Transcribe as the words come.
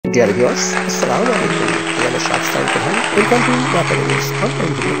Dear viewers, Assalamualaikum. I am Shafstan Khan. Welcome to MAAcademy's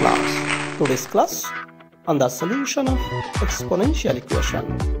online video class. Today's class on the solution of exponential equation,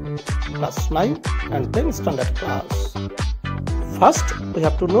 class 9 and 10 standard class. First, we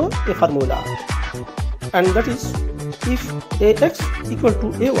have to know a formula, and that is if ax equal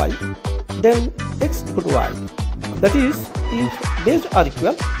to ay, then x equal to y. That is, if base are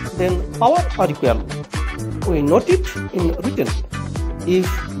equal, then power are equal. We note it in written. If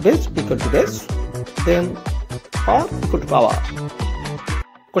base equal to base, then power equal to power.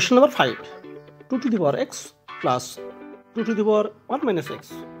 Question number 5. 2 to the power x plus 2 to the power 1 minus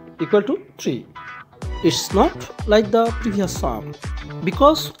x equal to 3. It's not like the previous sum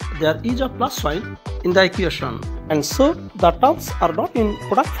because there is a plus sign in the equation, and so the terms are not in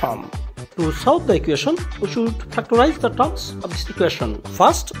product form. To solve the equation, we should factorize the terms of this equation.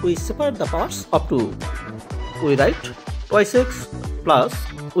 First, we separate the powers of 2. We write twice x plus,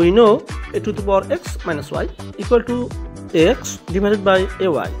 we know a to the power x minus y equal to ax divided by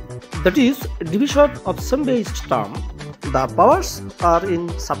ay. That is division of same based term. The powers are in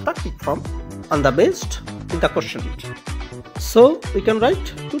subtractive form and the based in the quotient. So we can write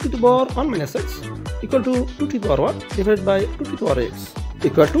 2 to the power 1 minus x equal to 2 to the power 1 divided by 2 to the power x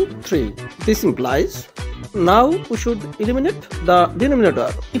equal to 3. This implies now we should eliminate the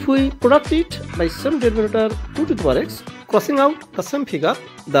denominator. If we product it by same denominator 2 to the power x, crossing out the same figure,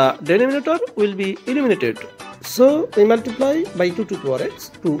 the denominator will be eliminated. So we multiply by 2 to the power x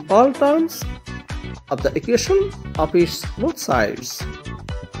to all terms of the equation of its both sides.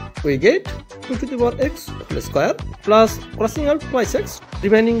 We get 2 to the power x whole square plus crossing out twice x,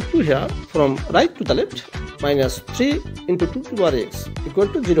 remaining 2 here from right to the left, minus 3 into 2 to the power x equal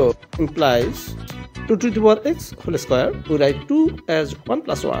to 0 implies 2 to the power x whole square. We write 2 as 1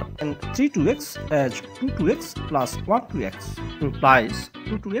 plus 1 and 3 to x as 2 to x plus 1 to x implies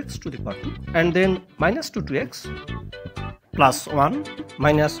 2 to x to the power 2, and then minus 2 to x plus 1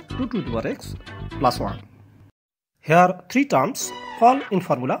 minus 2 to the power x plus 1. Here three terms fall in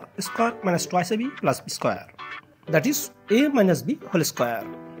formula square minus twice ab plus b square, that is a minus b whole square.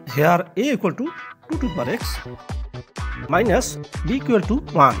 Here a equal to 2 to the power x minus b equal to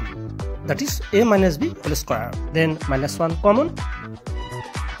 1, that is a minus b whole square. Then minus 1 common.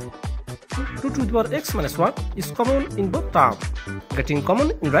 2 to the power x minus 1 is common in both terms. Getting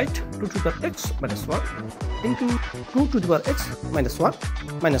common in right, 2 to the power x minus 1 into 2 to the power x minus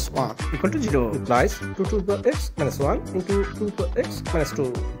 1 equal to 0 implies 2 to the power x minus 1 into 2 to the power x minus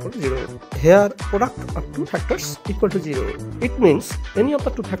 2 equal to 0. Here product of two factors equal to 0. It means any of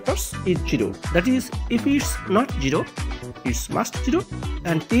the two factors is 0. That is, if it's not 0, it's must 0,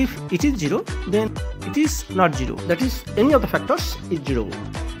 and if it is 0, then it is not 0. That is, any of the factors is 0.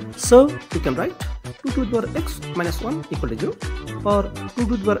 So we can write 2 to the power x minus 1 equal to 0 or 2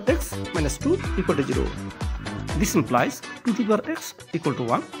 to the power x minus 2 equal to 0. This implies 2 to the power x equal to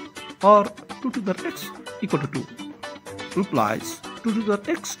 1 or 2 to the power x equal to 2. Implies 2 to the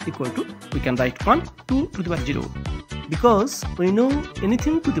power x equal to, we can write 1 2 to the power 0 because we know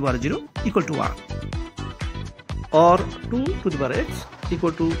anything to the power 0 equal to 1, or 2 to the power x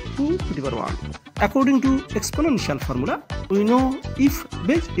equal to 2 to the power 1. According to exponential formula, we know if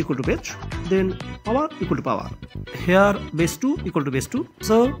base equal to base, then power equal to power. Here base 2 equal to base 2,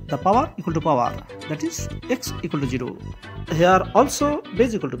 so the power equal to power, that is x equal to 0. Here also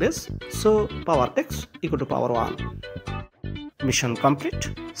base equal to base, so power x equal to power 1. Mission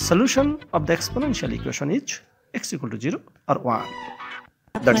complete. Solution of the exponential equation is x equal to 0 or 1.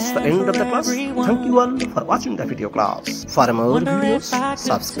 That is the end of the class. Thank you all for watching the video class. For more videos,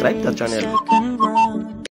 subscribe the channel.